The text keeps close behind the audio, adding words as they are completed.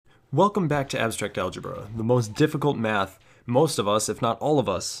Welcome back to Abstract Algebra, the most difficult math most of us, if not all of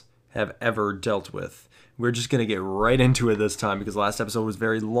us, have ever dealt with. We're just going to get right into it this time because last episode was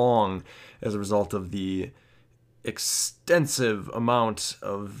very long as a result of the extensive amount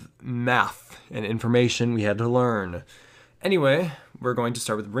of math and information we had to learn. Anyway, we're going to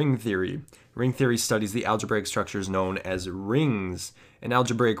start with ring theory. Ring theory studies the algebraic structures known as rings. An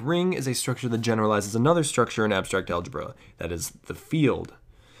algebraic ring is a structure that generalizes another structure in abstract algebra, that is, the field.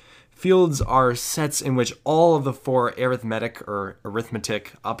 Fields are sets in which all of the four arithmetic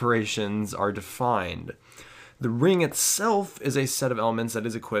operations are defined. The ring itself is a set of elements that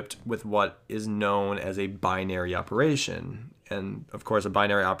is equipped with what is known as a binary operation. And of course, a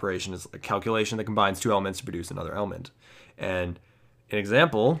binary operation is a calculation that combines two elements to produce another element. And an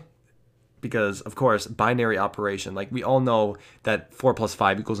example, because of course, binary operation, like we all know that 4 plus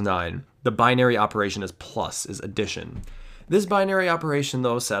 5 equals 9. The binary operation is plus, is addition. This binary operation,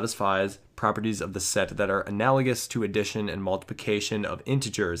 though, satisfies properties of the set that are analogous to addition and multiplication of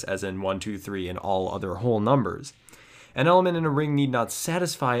integers, as in 1, 2, 3, and all other whole numbers. An element in a ring need not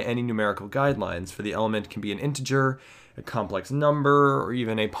satisfy any numerical guidelines, for the element can be an integer, a complex number, or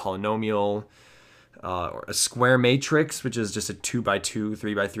even a polynomial, or a square matrix, which is just a 2 by 2,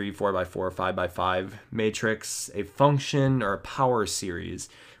 3 by 3, 4 by 4, 5 by 5 matrix, a function, or a power series,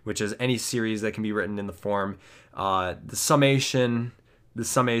 which is any series that can be written in the form the summation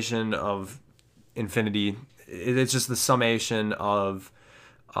of infinity. It's just the summation of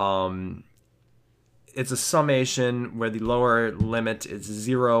it's a summation where the lower limit is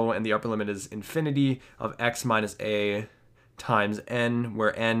 0 and the upper limit is infinity of x minus a times n,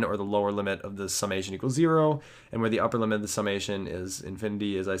 where n, or the lower limit of the summation, equals 0, and where the upper limit of the summation is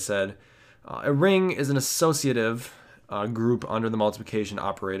infinity, as I said. A ring is an associative group under the multiplication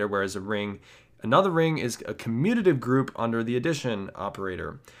operator, whereas another ring is a commutative group under the addition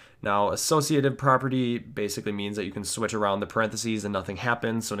operator. Now, associative property basically means that you can switch around the parentheses and nothing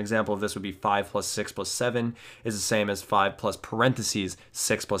happens. So an example of this would be 5 plus 6 plus 7 is the same as 5 plus parentheses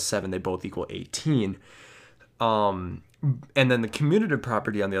 6 plus 7. They both equal 18. And then the commutative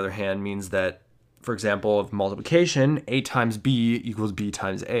property, on the other hand, means that, for example, of multiplication, a times b equals b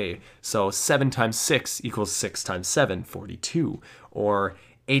times a. So 7 times 6 equals 6 times 7, 42. Or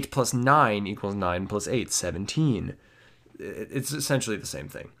 8 plus 9 equals 9 plus 8, 17. It's essentially the same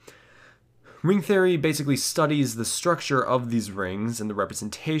thing. Ring theory basically studies the structure of these rings and the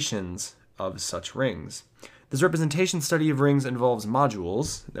representations of such rings. This representation study of rings involves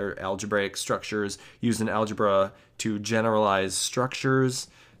modules. They're algebraic structures used in algebra to generalize structures.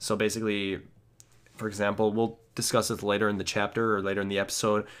 So basically, for example, we'll discuss this later in the chapter or later in the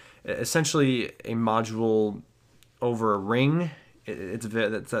episode. Essentially, a module over a ring,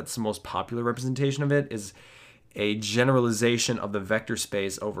 that's the most popular representation of it, is a generalization of the vector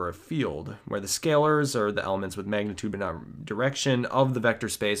space over a field, where the scalars, or the elements with magnitude but not direction of the vector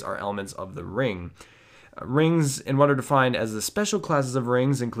space, are elements of the ring. Rings, in what are defined as the special classes of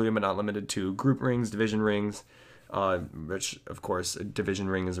rings, including but not limited to group rings, division rings, which, of course, a division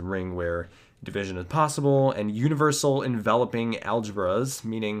ring is a ring where division is possible, and universal enveloping algebras,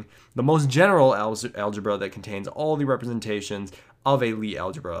 meaning the most general algebra that contains all the representations of a Lie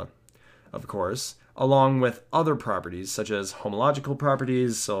algebra, of course, along with other properties such as homological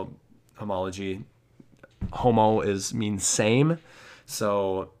properties. So homology, homo means same.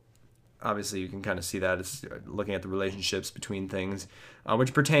 So obviously you can kind of see that as looking at the relationships between things,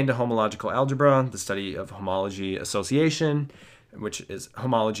 which pertain to homological algebra, the study of homology association, which is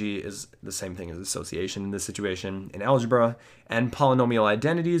homology is the same thing as association in this situation in algebra, and polynomial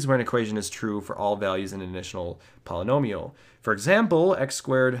identities, where an equation is true for all values in an initial polynomial. For example, x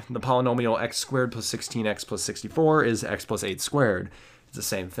squared, the polynomial x squared plus 16x plus 64 is x plus 8 squared. It's the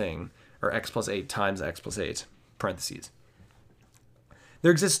same thing, or x plus 8 times x plus 8, parentheses.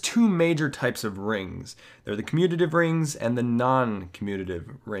 There exist two major types of rings. They're the commutative rings and the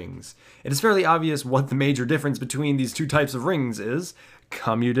non-commutative rings. It is fairly obvious what the major difference between these two types of rings is.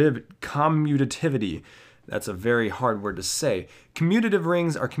 Commutativity. That's a very hard word to say. Commutative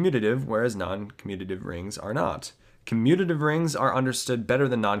rings are commutative, whereas non-commutative rings are not. Commutative rings are understood better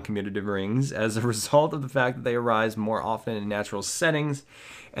than non-commutative rings as a result of the fact that they arise more often in natural settings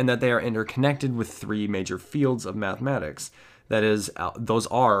and that they are interconnected with three major fields of mathematics.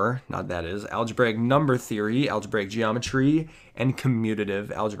 Algebraic number theory, algebraic geometry, and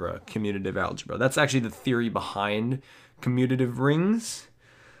commutative algebra. That's actually the theory behind commutative rings.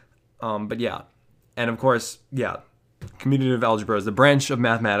 But and of course, commutative algebra is the branch of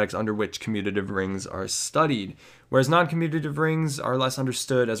mathematics under which commutative rings are studied, whereas non-commutative rings are less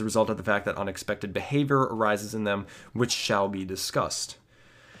understood as a result of the fact that unexpected behavior arises in them, which shall be discussed.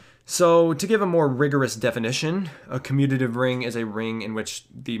 So, to give a more rigorous definition, a commutative ring is a ring in which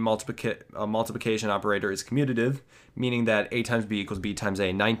the multiplication operator is commutative, meaning that a times b equals b times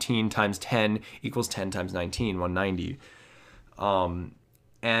a. 19 times 10 equals 10 times 19, 190.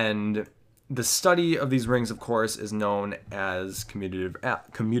 And the study of these rings, of course, is known as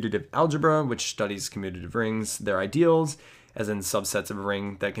commutative algebra, which studies commutative rings, their ideals, as in subsets of a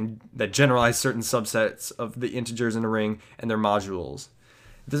ring that generalize certain subsets of the integers in a ring, and their modules.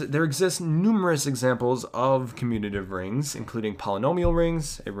 There exist numerous examples of commutative rings, including polynomial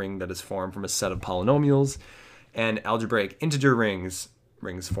rings, a ring that is formed from a set of polynomials, and algebraic integer rings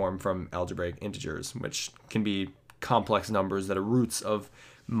formed from algebraic integers, which can be complex numbers that are roots of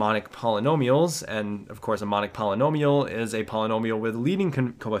monic polynomials. And of course, a monic polynomial is a polynomial with a leading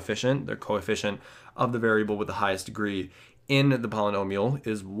coefficient, the coefficient of the variable with the highest degree in the polynomial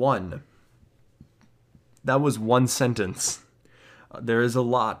is 1. That was one sentence. There is a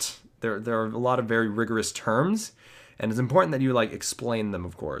lot. There are a lot of very rigorous terms, and it's important that you explain them,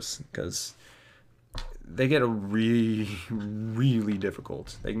 of course, because they get really, really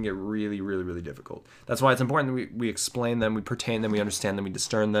difficult. They can get really, really, really difficult. That's why it's important that we explain them, we pertain them, we understand them, we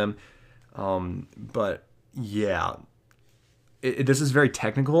discern them. But yeah, this is very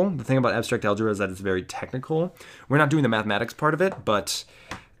technical. The thing about abstract algebra is that it's very technical. We're not doing the mathematics part of it, but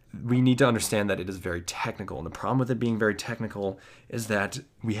we need to understand that it is very technical. And the problem with it being very technical is that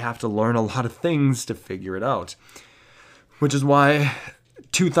we have to learn a lot of things to figure it out. Which is why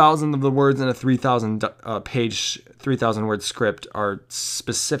 2,000 of the words in a 3,000 page, 3,000 word script are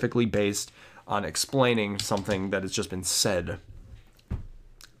specifically based on explaining something that has just been said.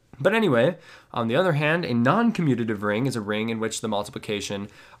 But anyway, on the other hand, a non-commutative ring is a ring in which the multiplication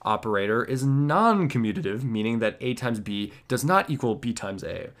operator is non-commutative, meaning that a times b does not equal b times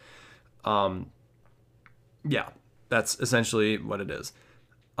a. Yeah, that's essentially what it is.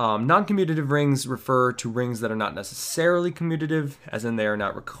 Non-commutative rings refer to rings that are not necessarily commutative, as in they are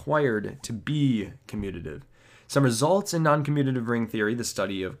not required to be commutative. Some results in non-commutative ring theory, the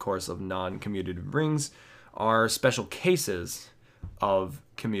study, of course, of non-commutative rings, are special cases of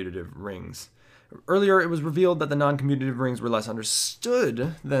commutative rings. Earlier, it was revealed that the non-commutative rings were less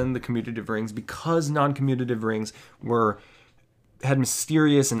understood than the commutative rings because non-commutative rings had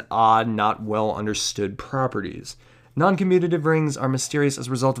mysterious and odd, not well understood properties. Non-commutative rings are mysterious as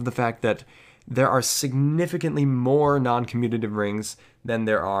a result of the fact that there are significantly more non-commutative rings than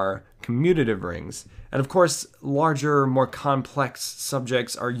there are commutative rings. And of course, larger, more complex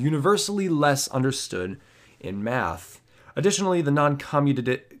subjects are universally less understood in math. Additionally, the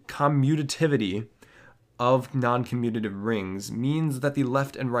non-commutativity of non-commutative rings means that the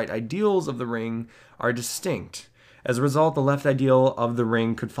left and right ideals of the ring are distinct. As a result, the left ideal of the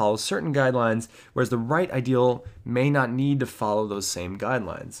ring could follow certain guidelines, whereas the right ideal may not need to follow those same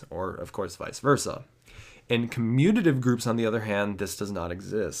guidelines, or of course vice versa. In commutative groups, on the other hand, this does not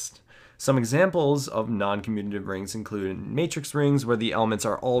exist. Some examples of non-commutative rings include matrix rings, where the elements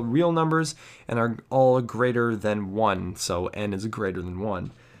are all real numbers and are all greater than 1, so n is greater than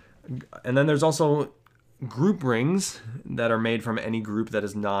 1. And then there's also group rings that are made from any group that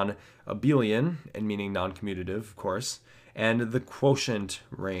is non-abelian, and meaning non-commutative, of course, and the quotient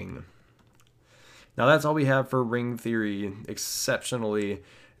ring. Now that's all we have for ring theory. Exceptionally,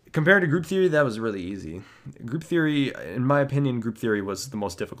 compared to group theory, that was really easy. Group theory, in my opinion, group theory was the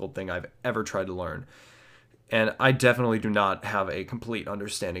most difficult thing I've ever tried to learn. And I definitely do not have a complete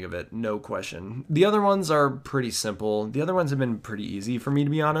understanding of it, no question. The other ones are pretty simple. The other ones have been pretty easy for me, to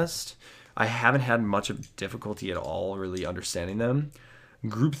be honest. I haven't had much of difficulty at all really understanding them.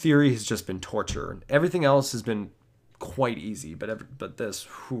 Group theory has just been torture. Everything else has been quite easy, but this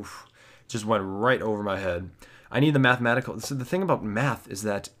just went right over my head. I need the mathematical. So the thing about math is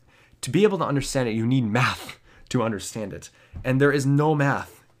that to be able to understand it, you need math to understand it. And there is no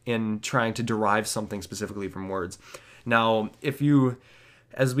math in trying to derive something specifically from words. Now,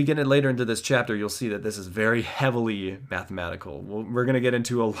 as we get later into this chapter, you'll see that this is very heavily mathematical. We're going to get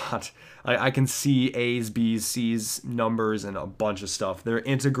into a lot. I can see A's, B's, C's, numbers, and a bunch of stuff. There are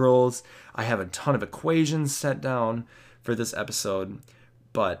integrals. I have a ton of equations set down for this episode.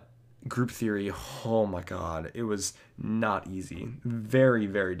 But group theory, oh my god, it was not easy. Very,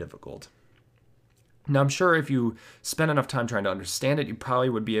 very difficult. Now, I'm sure if you spend enough time trying to understand it, you probably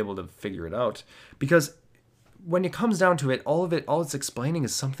would be able to figure it out. Because when it comes down to it, all it's explaining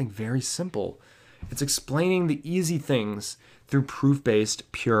is something very simple. It's explaining the easy things through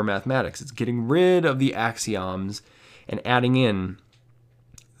proof-based pure mathematics. It's getting rid of the axioms and adding in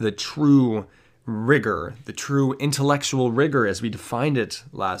the true rigor, the true intellectual rigor as we defined it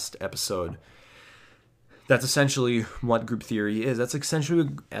last episode. That's essentially what group theory is. That's essentially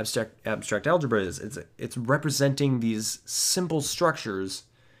what abstract algebra is. It's representing these simple structures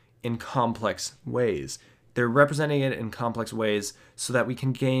in complex ways. They're representing it in complex ways so that we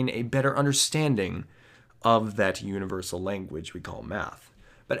can gain a better understanding of that universal language we call math.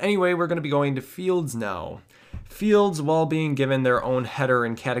 But anyway, we're going to be going to fields now. Fields, while being given their own header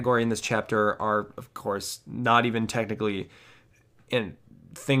and category in this chapter, are, of course, not even technically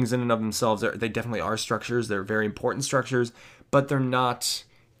things in and of themselves. They definitely are structures. They're very important structures, but they don't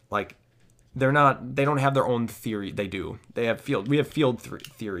have their own theory. They do. We have field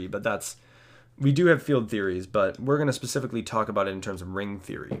theory, but we do have field theories, but we're going to specifically talk about it in terms of ring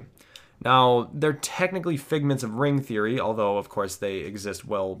theory. Now, they're technically figments of ring theory, although, of course, they exist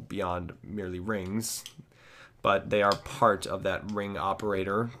well beyond merely rings, but they are part of that ring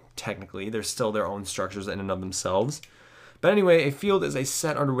operator, technically. They're still their own structures in and of themselves. But anyway, a field is a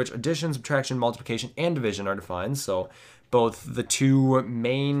set under which addition, subtraction, multiplication, and division are defined. So both the two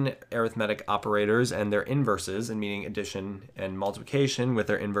main arithmetic operators and their inverses, and meaning addition and multiplication with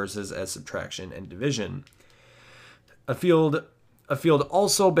their inverses as subtraction and division. A field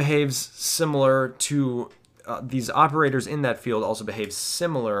also behaves similar to, these operators in that field also behave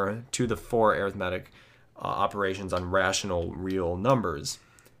similar to the four arithmetic operations on rational real numbers.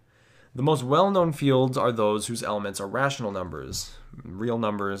 The most well-known fields are those whose elements are rational numbers, real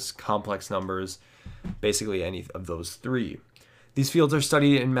numbers, complex numbers, basically any of those three. These fields are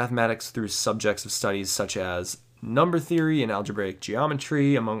studied in mathematics through subjects of studies such as number theory and algebraic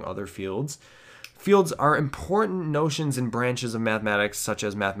geometry, among other fields. Fields are important notions in branches of mathematics such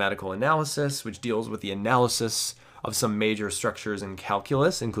as mathematical analysis, which deals with the analysis of some major structures in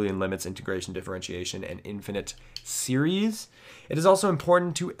calculus, including limits, integration, differentiation, and infinite series. It is also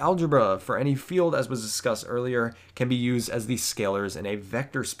important to algebra, for any field, as was discussed earlier, can be used as the scalars in a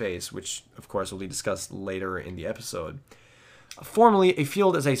vector space, which of course will be discussed later in the episode. Formally, a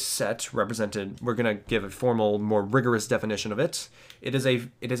field is a set represented, we're going to give a formal, more rigorous definition of it. It is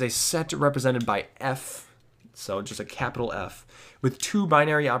a set represented by F, so just a capital F, with two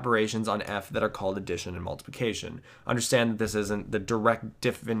binary operations on F that are called addition and multiplication. Understand that this isn't the direct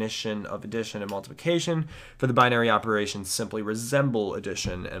definition of addition and multiplication, for the binary operations simply resemble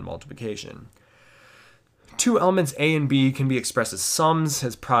addition and multiplication. Two elements A and B can be expressed as sums,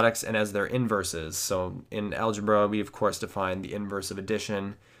 as products, and as their inverses. So in algebra, we of course define the inverse of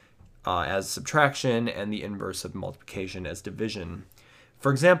addition as subtraction and the inverse of multiplication as division.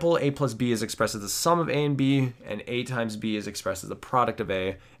 For example, A plus B is expressed as the sum of A and B, and A times B is expressed as the product of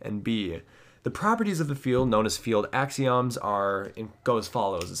A and B. The properties of the field, known as field axioms, go as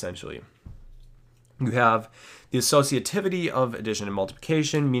follows, essentially. You have the associativity of addition and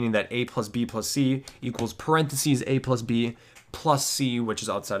multiplication, meaning that A plus B plus C equals parentheses A plus B plus C, which is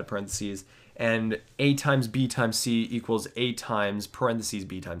outside of parentheses, and A times B times C equals A times parentheses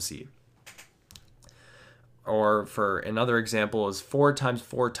B times C. Or for another example is 4 times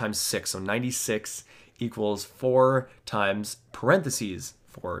 4 times 6, so 96 equals 4 times parentheses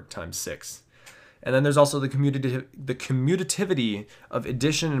 4 times 6. And then there's also the commutativity of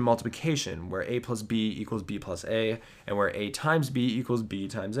addition and multiplication, where A plus B equals B plus A, and where A times B equals B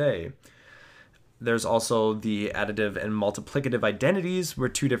times A. There's also the additive and multiplicative identities, where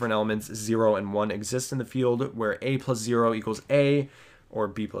two different elements, 0 and 1, exist in the field, where A plus 0 equals A, or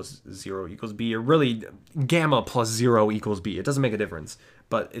B plus 0 equals B, or really gamma plus 0 equals B. It doesn't make a difference,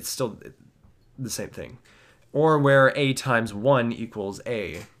 but it's still the same thing. Or where A times 1 equals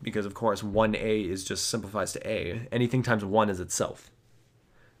A, because of course 1A is just simplifies to A. Anything times 1 is itself.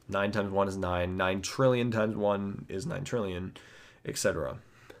 9 times 1 is 9, 9 trillion times 1 is 9 trillion, etc.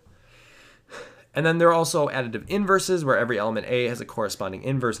 And then there are also additive inverses, where every element A has a corresponding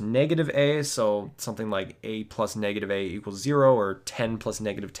inverse negative A, so something like A plus negative A equals 0, or 10 plus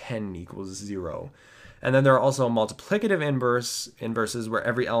negative 10 equals 0. And then there are also multiplicative inverses, where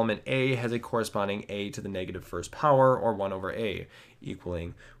every element A has a corresponding A to the negative first power, or 1 over A,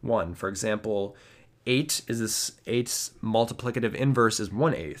 equaling 1. For example, 8's multiplicative inverse is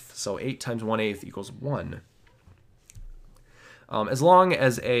 1/8, so 8 times 1/8 equals 1. As long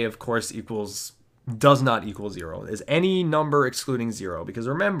as A, of course, does not equal 0, is any number excluding 0, because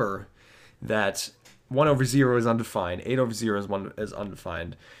remember that 1 over 0 is undefined, 8 over 0 is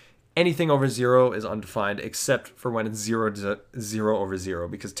undefined. Anything over 0 is undefined, except for when it's 0 over 0,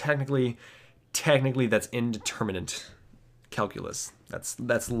 because technically that's indeterminate calculus.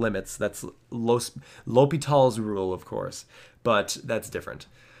 That's limits. That's L'Hopital's rule, of course, but that's different.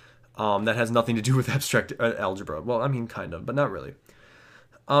 That has nothing to do with abstract algebra. Well, I mean, kind of, but not really.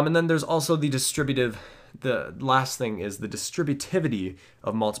 And then there's also the distributive the last thing is the distributivity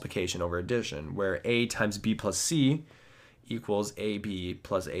of multiplication over addition, where a times b plus c equals ab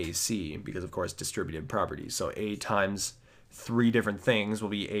plus ac, because of course distributive properties. So a times three different things will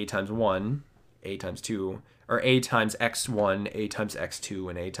be a times 1, a times 2, or a times x1, a times x2,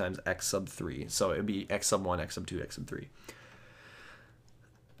 and a times x sub 3. So it would be x sub 1, x sub 2, x sub 3.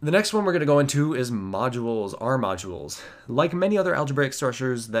 The next one we're going to go into is modules, R modules. Like many other algebraic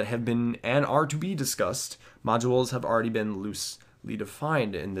structures that have been and are to be discussed, modules have already been loosely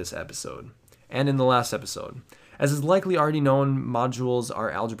defined in this episode and in the last episode. As is likely already known, modules are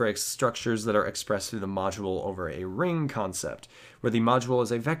algebraic structures that are expressed through the module over a ring concept, where the module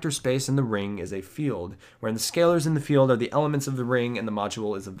is a vector space and the ring is a field, wherein the scalars in the field are the elements of the ring and the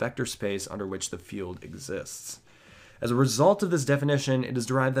module is a vector space under which the field exists. As a result of this definition, it is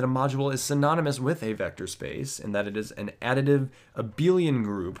derived that a module is synonymous with a vector space and that it is an additive abelian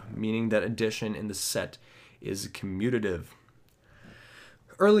group, meaning that addition in the set is commutative.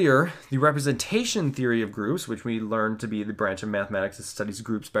 Earlier, the representation theory of groups, which we learned to be the branch of mathematics that studies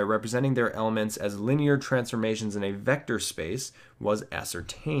groups by representing their elements as linear transformations in a vector space, was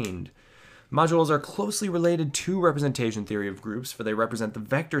ascertained. Modules are closely related to representation theory of groups, for they represent the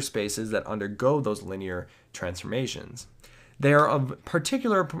vector spaces that undergo those linear transformations. They are of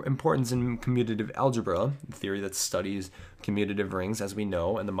particular importance in commutative algebra, the theory that studies commutative rings as we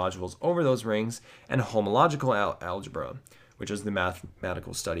know and the modules over those rings, and homological algebra, which is the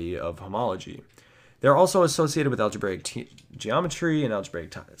mathematical study of homology. They're also associated with algebraic geometry and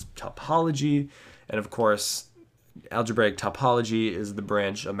algebraic topology, and of course, algebraic topology is the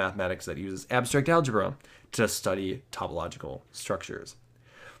branch of mathematics that uses abstract algebra to study topological structures.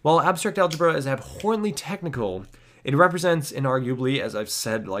 While abstract algebra is abhorrently technical, it represents inarguably, as I've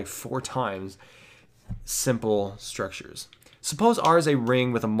said like 4 times, simple structures. Suppose R is a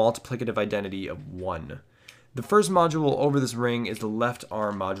ring with a multiplicative identity of 1. The first module over this ring is the left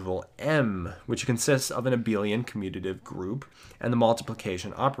arm module M, which consists of an abelian commutative group and the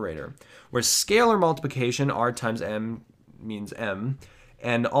multiplication operator, where scalar multiplication, R times M means M,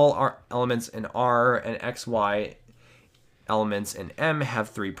 and all R elements in R and XY elements in M have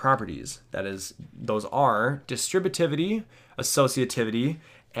 3 properties. That is, those are distributivity, associativity,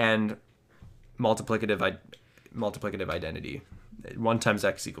 and multiplicative identity. 1 times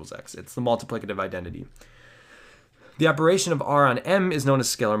x equals x. It's the multiplicative identity. The operation of R on M is known as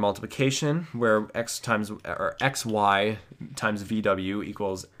scalar multiplication, where xy times vw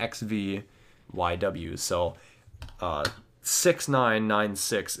equals xv yw. So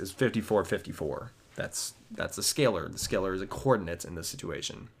 6996 is 5454. That's a scalar. The scalar is a coordinate in this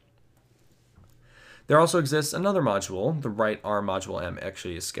situation. There also exists another module, the right arm module M.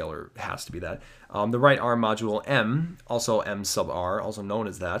 Actually, a scalar has to be that. The right arm module M, also M sub R, also known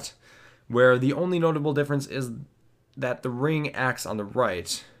as that, where the only notable difference is that the ring acts on the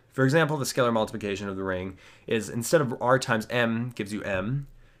right. For example, the scalar multiplication of the ring is, instead of R times M gives you M,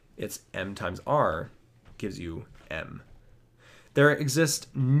 it's M times R gives you M. There exist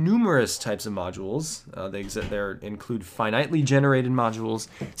numerous types of modules. They include finitely generated modules,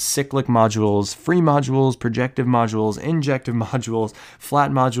 cyclic modules, free modules, projective modules, injective modules,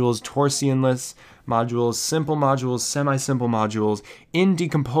 flat modules, torsionless modules, simple modules, semi-simple modules,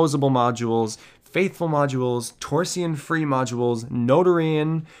 indecomposable modules, faithful modules, torsion-free modules,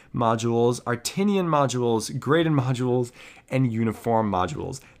 Noetherian modules, Artinian modules, graded modules, and uniform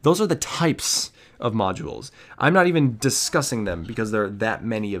modules. Those are the types of modules. I'm not even discussing them because there are that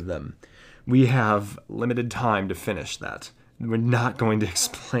many of them. We have limited time to finish that. We're not going to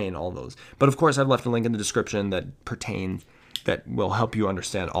explain all those. But of course, I've left a link in the description that will help you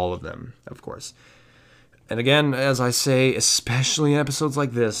understand all of them, of course. And again, as I say, especially in episodes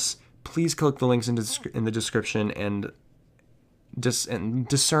like this, please click the links in the description and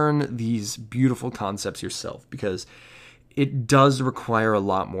discern these beautiful concepts yourself, because it does require a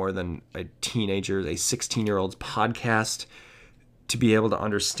lot more than a 16-year-old's podcast to be able to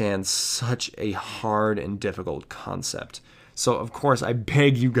understand such a hard and difficult concept. So, of course, I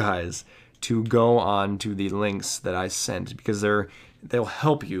beg you guys to go on to the links that I sent, because they'll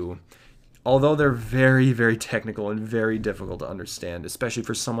help you. Although they're very, very technical and very difficult to understand, especially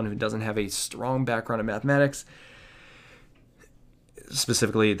for someone who doesn't have a strong background in mathematics,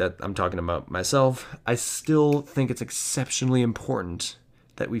 specifically that I'm talking about myself, I still think it's exceptionally important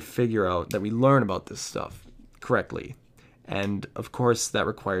that we learn about this stuff correctly. And of course, that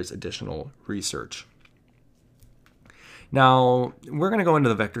requires additional research. Now, we're going to go into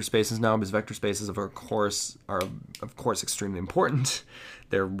the vector spaces now, because vector spaces are of course extremely important.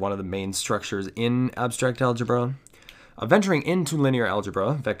 They're one of the main structures in abstract algebra. Venturing into linear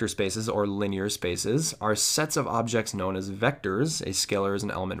algebra, vector spaces or linear spaces are sets of objects known as vectors. A scalar is an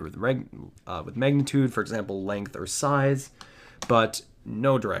element with magnitude, for example, length or size, but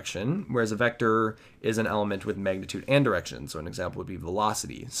no direction, whereas a vector is an element with magnitude and direction. So an example would be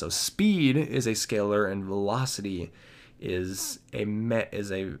velocity. So speed is a scalar and velocity is a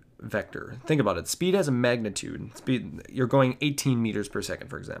vector. Think about it. Speed has a magnitude. You're going 18 meters per second,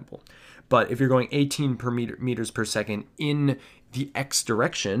 for example. But if you're going 18 meters per second in the x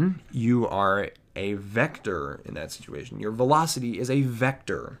direction, you are a vector in that situation. Your velocity is a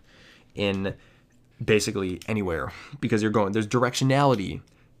vector in basically anywhere because there's directionality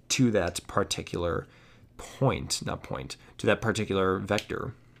to that particular to that particular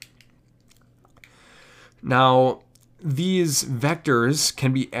vector. Now, these vectors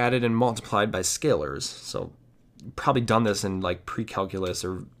can be added and multiplied by scalars. So you've probably done this in like pre-calculus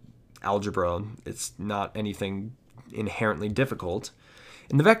or algebra. It's not anything inherently difficult.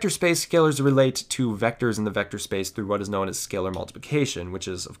 In the vector space, scalars relate to vectors in the vector space through what is known as scalar multiplication, which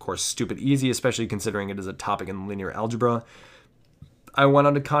is, of course, stupid easy, especially considering it is a topic in linear algebra. I went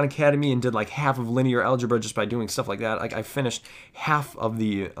on to Khan Academy and did like half of linear algebra just by doing stuff like that. Like I finished half of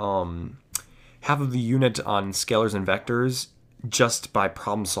the unit on scalars and vectors just by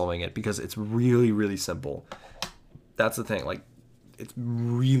problem solving it because it's really, really simple. That's the thing. Like, it's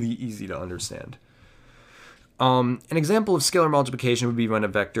really easy to understand. An example of scalar multiplication would be when a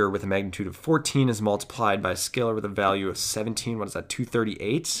vector with a magnitude of 14 is multiplied by a scalar with a value of 17. What is that?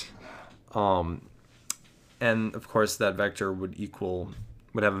 238. And of course, that vector would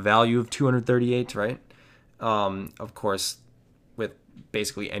have a value of 238, right? Of course, with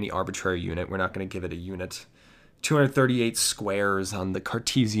basically any arbitrary unit, we're not going to give it a unit. 238 squares on the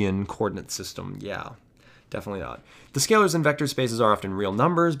Cartesian coordinate system. Yeah. Definitely not. The scalars in vector spaces are often real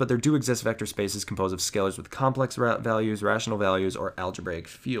numbers, but there do exist vector spaces composed of scalars with complex values, rational values, or algebraic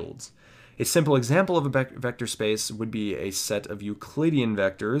fields. A simple example of a vector space would be a set of Euclidean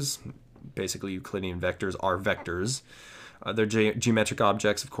vectors. Basically, Euclidean vectors are vectors. They're geometric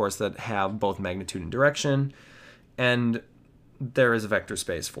objects, of course, that have both magnitude and direction, and there is a vector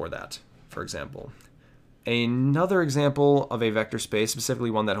space for that, for example. Another example of a vector space,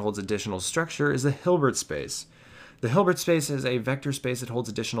 specifically one that holds additional structure, is the Hilbert space. The Hilbert space is a vector space that holds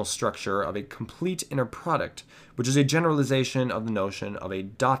additional structure of a complete inner product, which is a generalization of the notion of a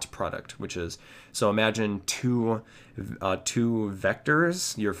dot product, which is, so imagine two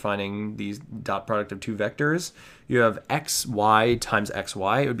vectors. You're finding the dot product of two vectors. You have xy times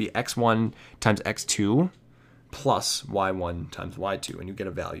xy. It would be x1 times x2 plus y1 times y2, and you get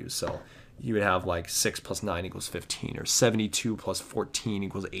a value. So you would have like 6 plus 9 equals 15, or 72 plus 14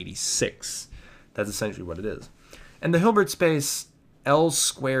 equals 86. That's essentially what it is. And the Hilbert space, L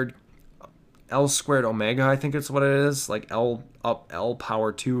squared omega, I think it's what it is, like L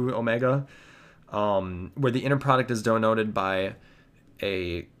power 2 omega, where the inner product is denoted by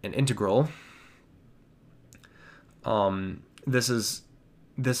an integral. This is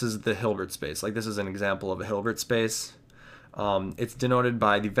the Hilbert space. Like, this is an example of a Hilbert space. It's denoted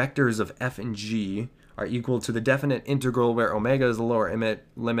by the vectors of f and g are equal to the definite integral where omega is the lower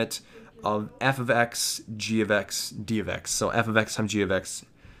limit of f of x, g of x, d of x. So f of x times g of x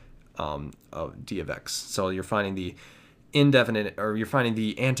of d of x. So you're finding the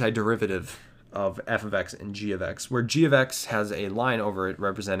antiderivative of f of x and g of x, where g of x has a line over it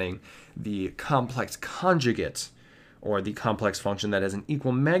representing the complex conjugate, or the complex function that has an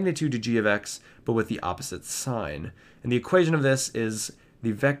equal magnitude to g of x, but with the opposite sign. And the equation of this is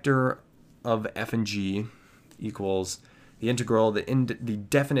the vector of f and g equals the integral, the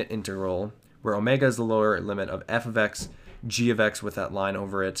definite integral, where omega is the lower limit of f of x, g of x with that line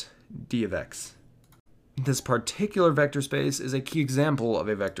over it, d of x. This particular vector space is a key example of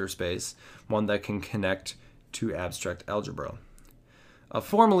a vector space, one that can connect to abstract algebra.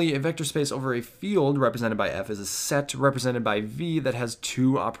 Formally, a vector space over a field represented by f is a set represented by v that has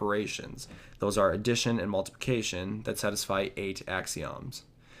two operations. Those are addition and multiplication that satisfy 8 axioms.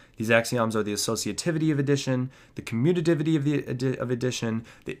 These axioms are the associativity of addition, the commutativity of addition,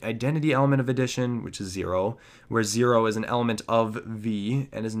 the identity element of addition, which is 0, where 0 is an element of v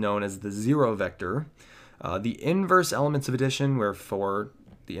and is known as the 0 vector, the inverse elements of addition, where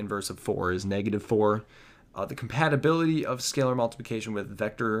the inverse of 4 is negative 4, the compatibility of scalar multiplication with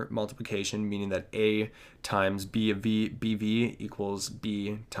vector multiplication, meaning that a times b of v, bv equals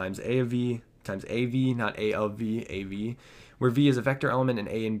b times a of v times av, not a of v, av, where v is a vector element and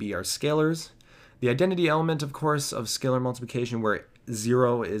a and b are scalars. The identity element, of course, of scalar multiplication, where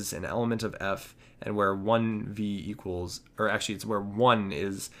 0 is an element of f, and where 1v equals, or actually it's where 1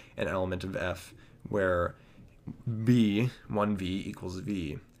 is an element of f, where b, 1v equals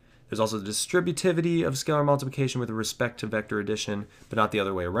v. There's also the distributivity of scalar multiplication with respect to vector addition, but not the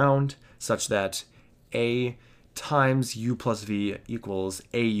other way around, such that a times u plus v equals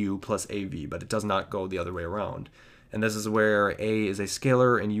au plus av, but it does not go the other way around. And this is where a is a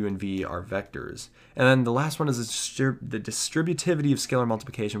scalar and u and v are vectors. And then the last one is the distributivity of scalar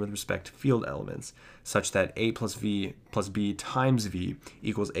multiplication with respect to field elements, such that a plus v plus b times v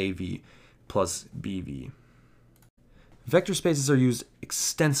equals av plus bv. Vector spaces are used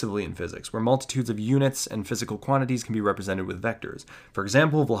extensively in physics, where multitudes of units and physical quantities can be represented with vectors. For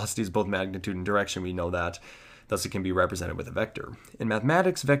example, velocity is both magnitude and direction, we know that. Thus, it can be represented with a vector. In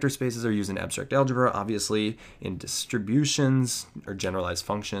mathematics, vector spaces are used in abstract algebra, obviously, in distributions or generalized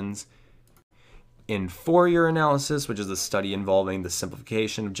functions. In Fourier analysis, which is the study involving the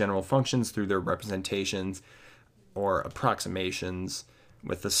simplification of general functions through their representations or approximations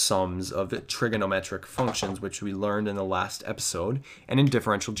with the sums of trigonometric functions, which we learned in the last episode, and in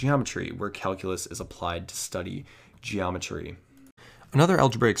differential geometry, where calculus is applied to study geometry. Another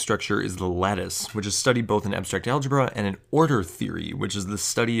algebraic structure is the lattice, which is studied both in abstract algebra and in order theory, which is the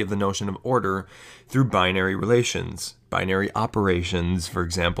study of the notion of order through binary relations. Binary operations, for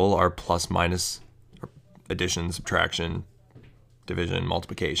example, are plus, minus, addition, subtraction, division,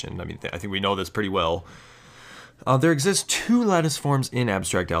 multiplication. I mean, I think we know this pretty well. There exist two lattice forms in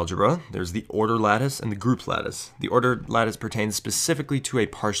abstract algebra. There's the order lattice and the group lattice. The order lattice pertains specifically to a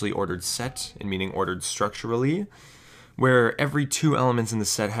partially ordered set, in meaning ordered structurally, where every two elements in the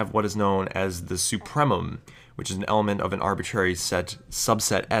set have what is known as the supremum, which is an element of an arbitrary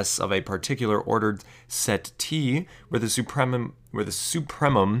subset S of a particular ordered set T, where the supremum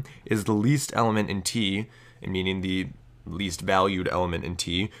is the least element in T, meaning the least valued element in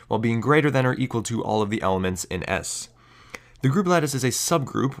T, while being greater than or equal to all of the elements in S. The group lattice is a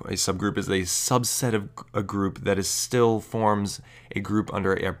subgroup. A subgroup is a subset of a group that still forms a group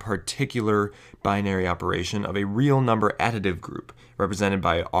under a particular binary operation of a real number additive group, represented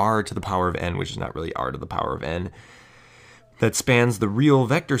by r to the power of n, which is not really r to the power of n, that spans the real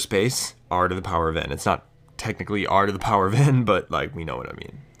vector space r to the power of n. It's not technically r to the power of n, but like we know what I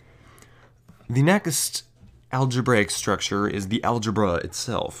mean. The next algebraic structure is the algebra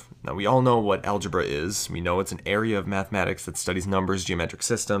itself. Now, we all know what algebra is. We know it's an area of mathematics that studies numbers, geometric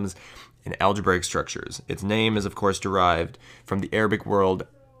systems, and algebraic structures. Its name is, of course, derived from the Arabic word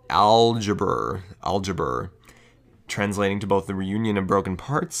algebr, translating to both the reunion of broken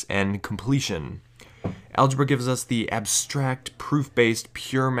parts and completion. Algebra gives us the abstract, proof-based,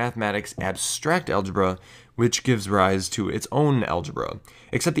 pure mathematics abstract algebra, which gives rise to its own algebra.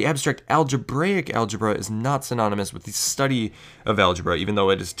 Except the abstract algebraic algebra is not synonymous with the study of algebra, even though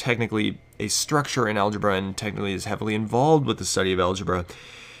it is technically a structure in algebra and technically is heavily involved with the study of algebra.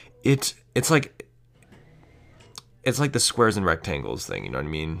 It's like the squares and rectangles thing, you know what I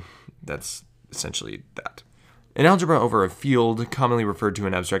mean? That's essentially that. An algebra over a field, commonly referred to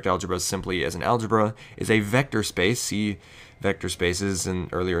in abstract algebra simply as an algebra, is a vector space, see vector spaces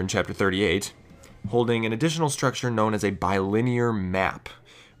earlier in chapter 38, holding an additional structure known as a bilinear map,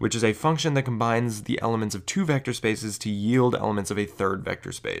 which is a function that combines the elements of two vector spaces to yield elements of a third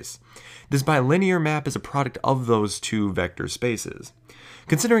vector space. This bilinear map is a product of those two vector spaces.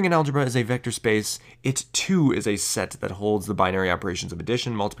 Considering an algebra as a vector space, it too is a set that holds the binary operations of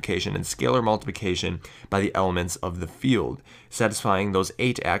addition, multiplication, and scalar multiplication by the elements of the field, satisfying those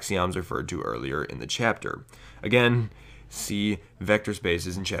 8 axioms referred to earlier in the chapter. Again, see vector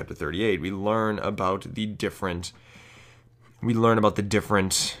spaces in chapter 38. We learn about the different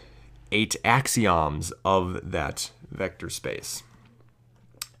 8 axioms of that vector space.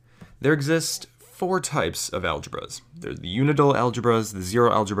 There exist 4 types of algebras. There's the unidal algebras, the zero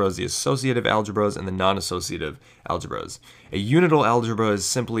algebras, the associative algebras, and the non-associative algebras. A unidal algebra is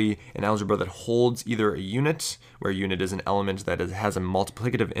simply an algebra that holds either a unit, where a unit is an element that has a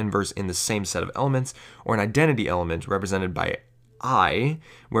multiplicative inverse in the same set of elements, or an identity element represented by I,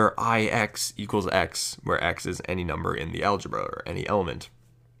 where ix equals x, where x is any number in the algebra, or any element.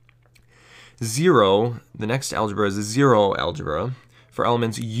 Zero, the next algebra is a zero algebra, for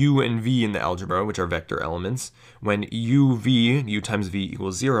elements u and v in the algebra, which are vector elements. When u times v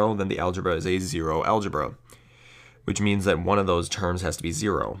equals 0, then the algebra is a zero algebra, which means that one of those terms has to be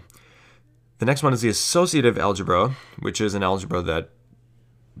 0. The next one is the associative algebra, which is an algebra that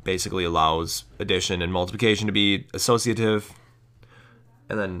basically allows addition and multiplication to be associative.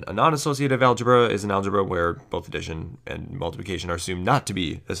 And then a non-associative algebra is an algebra where both addition and multiplication are assumed not to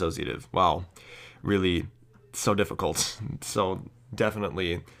be associative. Wow, really so difficult. So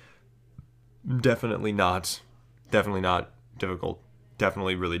definitely not difficult,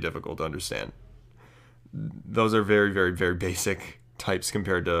 definitely really difficult to understand. those are very, very, very basic types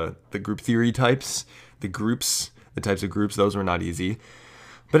compared to the group theory types. The types of groups, those were not easy.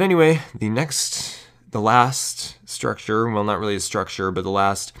 But anyway, the last structure, well, not really a structure, but the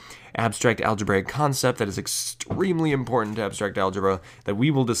last abstract algebraic concept that is extremely important to abstract algebra that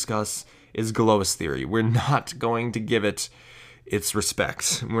we will discuss is Galois theory. We're not going to give it its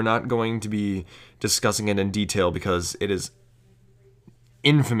respect. We're not going to be discussing it in detail because it is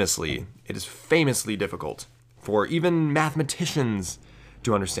famously difficult for even mathematicians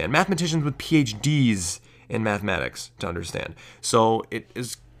to understand. Mathematicians with PhDs in mathematics to understand. So it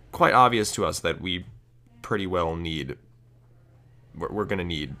is quite obvious to us that we pretty well we're going to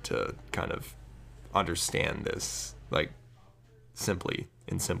need to kind of understand this, like, simply,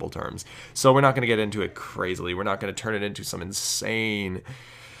 in simple terms. So we're not going to get into it crazily. We're not going to turn it into some insane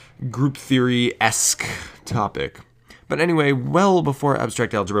group theory-esque topic. But anyway, well before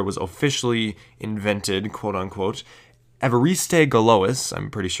abstract algebra was officially invented, quote-unquote, Évariste Galois, I'm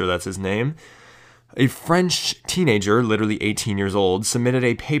pretty sure that's his name, a French teenager, literally 18 years old, submitted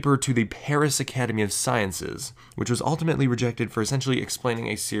a paper to the Paris Academy of Sciences, which was ultimately rejected for essentially explaining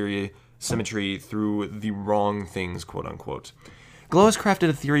a series symmetry through the wrong things, quote-unquote. Galois crafted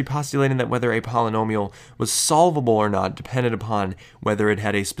a theory postulating that whether a polynomial was solvable or not depended upon whether it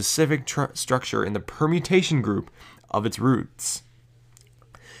had a specific structure in the permutation group of its roots.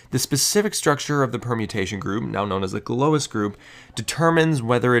 The specific structure of the permutation group, now known as the Galois group, determines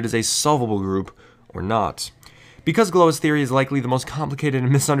whether it is a solvable group or not. Because Galois theory is likely the most complicated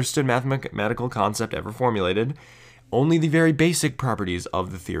and misunderstood mathematical concept ever formulated, only the very basic properties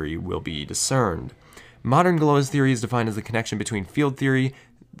of the theory will be discerned. Modern Galois theory is defined as the connection between field theory,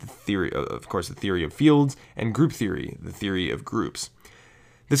 the theory of fields, and group theory, the theory of groups.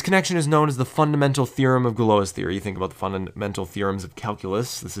 This connection is known as the fundamental theorem of Galois theory. Think about the fundamental theorems of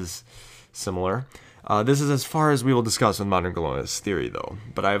calculus. This is similar. This is as far as we will discuss with modern Galois theory, though.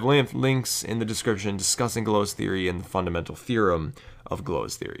 But I have links in the description discussing Galois theory and the fundamental theorem of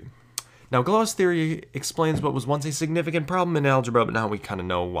Galois theory. Now, Galois theory explains what was once a significant problem in algebra, but now we kind of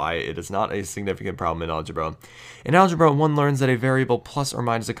know why it is not a significant problem in algebra. In algebra, one learns that a variable plus or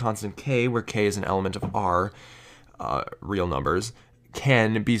minus a constant k, where k is an element of R, real numbers,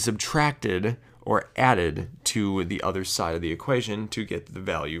 can be subtracted or added to the other side of the equation to get the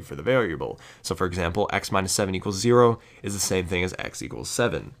value for the variable. So for example, x minus 7 equals 0 is the same thing as x equals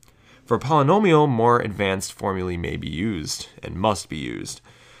 7. For a polynomial, more advanced formulae may be used and must be used.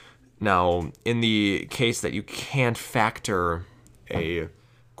 Now, in the case that you can't factor a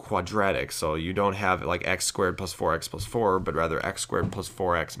quadratic, so you don't have like x squared plus 4x plus 4, but rather x squared plus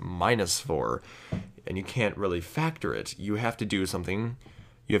 4x minus 4, and you can't really factor it, you have to do something.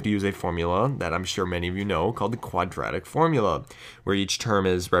 You have to use a formula that I'm sure many of you know called the quadratic formula, where each term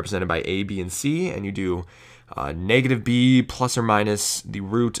is represented by a, b, and c, and you do negative b plus or minus the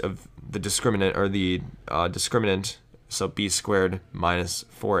root of the discriminant, or the discriminant, so b squared minus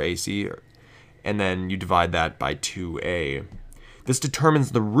 4ac, and then you divide that by 2a. This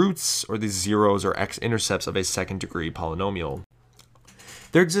determines the roots, or the zeros or x-intercepts of a second-degree polynomial.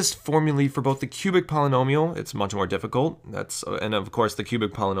 There exist formulae for both the cubic polynomial, it's much more difficult, and of course the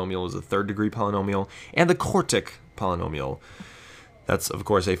cubic polynomial is a third-degree polynomial, and the quartic polynomial. That's of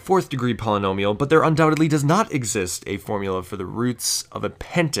course a fourth-degree polynomial, but there undoubtedly does not exist a formula for the roots of a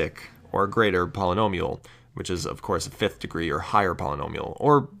pentic, or greater polynomial, which is of course a fifth degree or higher polynomial,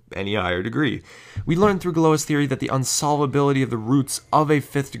 or any higher degree. We learned through Galois theory that the unsolvability of the roots of a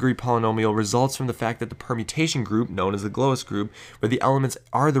fifth degree polynomial results from the fact that the permutation group, known as the Galois group, where the elements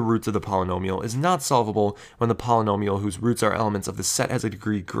are the roots of the polynomial, is not solvable when the polynomial whose roots are elements of the set has a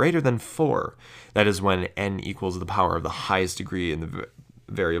degree greater than 4. That is when n equals the power of the highest degree in the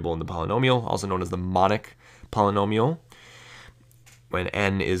variable in the polynomial, also known as the monic polynomial, when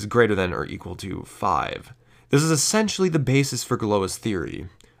n is greater than or equal to 5. This is essentially the basis for Galois theory.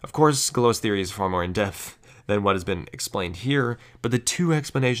 Of course, Galois theory is far more in-depth than what has been explained here, but the two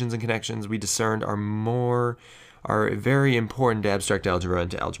explanations and connections we discerned are very important to abstract algebra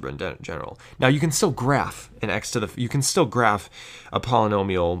and to algebra in general. Now, you can still graph you can still graph a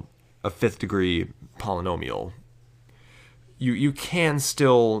polynomial, a fifth degree polynomial. You can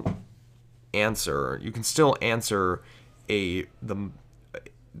still answer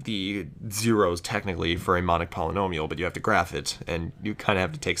the zeros technically for a monic polynomial, but you have to graph it, and you kind of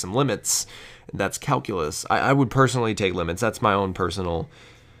have to take some limits. That's calculus. I would personally take limits. That's my own personal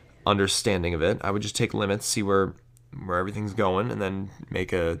understanding of it. I would just take limits, see where everything's going, and then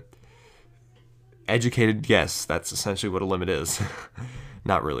make a educated guess. That's essentially what a limit is.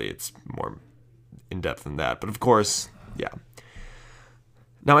 Not really. It's more in-depth than that. But of course, yeah.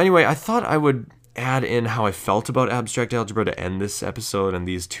 Now anyway, I thought I would add in how I felt about abstract algebra to end this episode and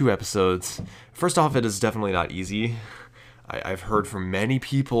these 2 episodes. First off, it is definitely not easy. I've heard from many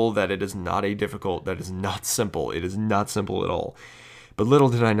people that it is not that is not simple. It is not simple at all. But little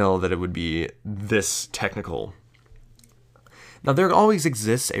did I know that it would be this technical. Now, there always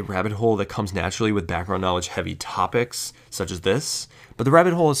exists a rabbit hole that comes naturally with background knowledge heavy topics, such as this, but the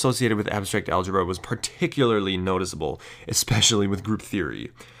rabbit hole associated with abstract algebra was particularly noticeable, especially with group theory.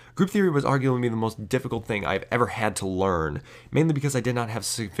 Group theory was arguably the most difficult thing I've ever had to learn, mainly because I did not have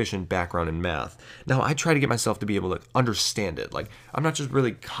sufficient background in math. Now, I try to get myself to be able to understand it. Like, I'm not just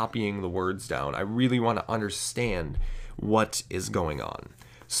really copying the words down. I really want to understand what is going on.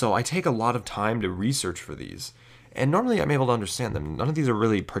 So I take a lot of time to research for these. And normally I'm able to understand them. None of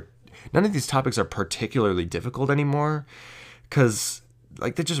these topics are particularly difficult anymore, because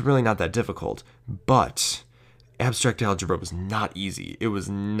they're just really not that difficult. But abstract algebra was not easy. It was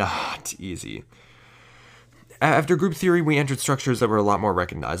not easy. After group theory, we entered structures that were a lot more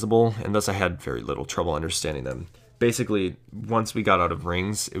recognizable, and thus I had very little trouble understanding them. Basically, once we got out of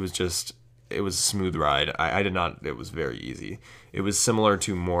rings, it was a smooth ride. It was very easy. It was similar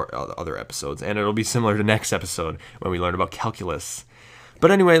to more other episodes, and it'll be similar to next episode when we learn about calculus. But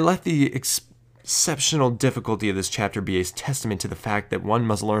anyway, let the exceptional difficulty of this chapter be a testament to the fact that one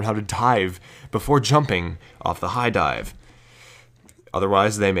must learn how to dive before jumping off the high dive.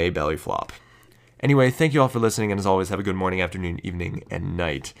 Otherwise, they may belly flop. Anyway, thank you all for listening, and as always, have a good morning, afternoon, evening, and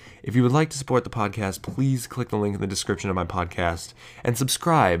night. If you would like to support the podcast, please click the link in the description of my podcast and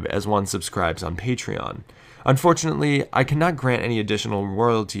subscribe as one subscribes on Patreon. Unfortunately, I cannot grant any additional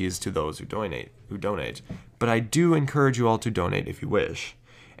royalties to those who donate, but I do encourage you all to donate if you wish.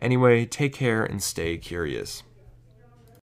 Anyway, take care and stay curious.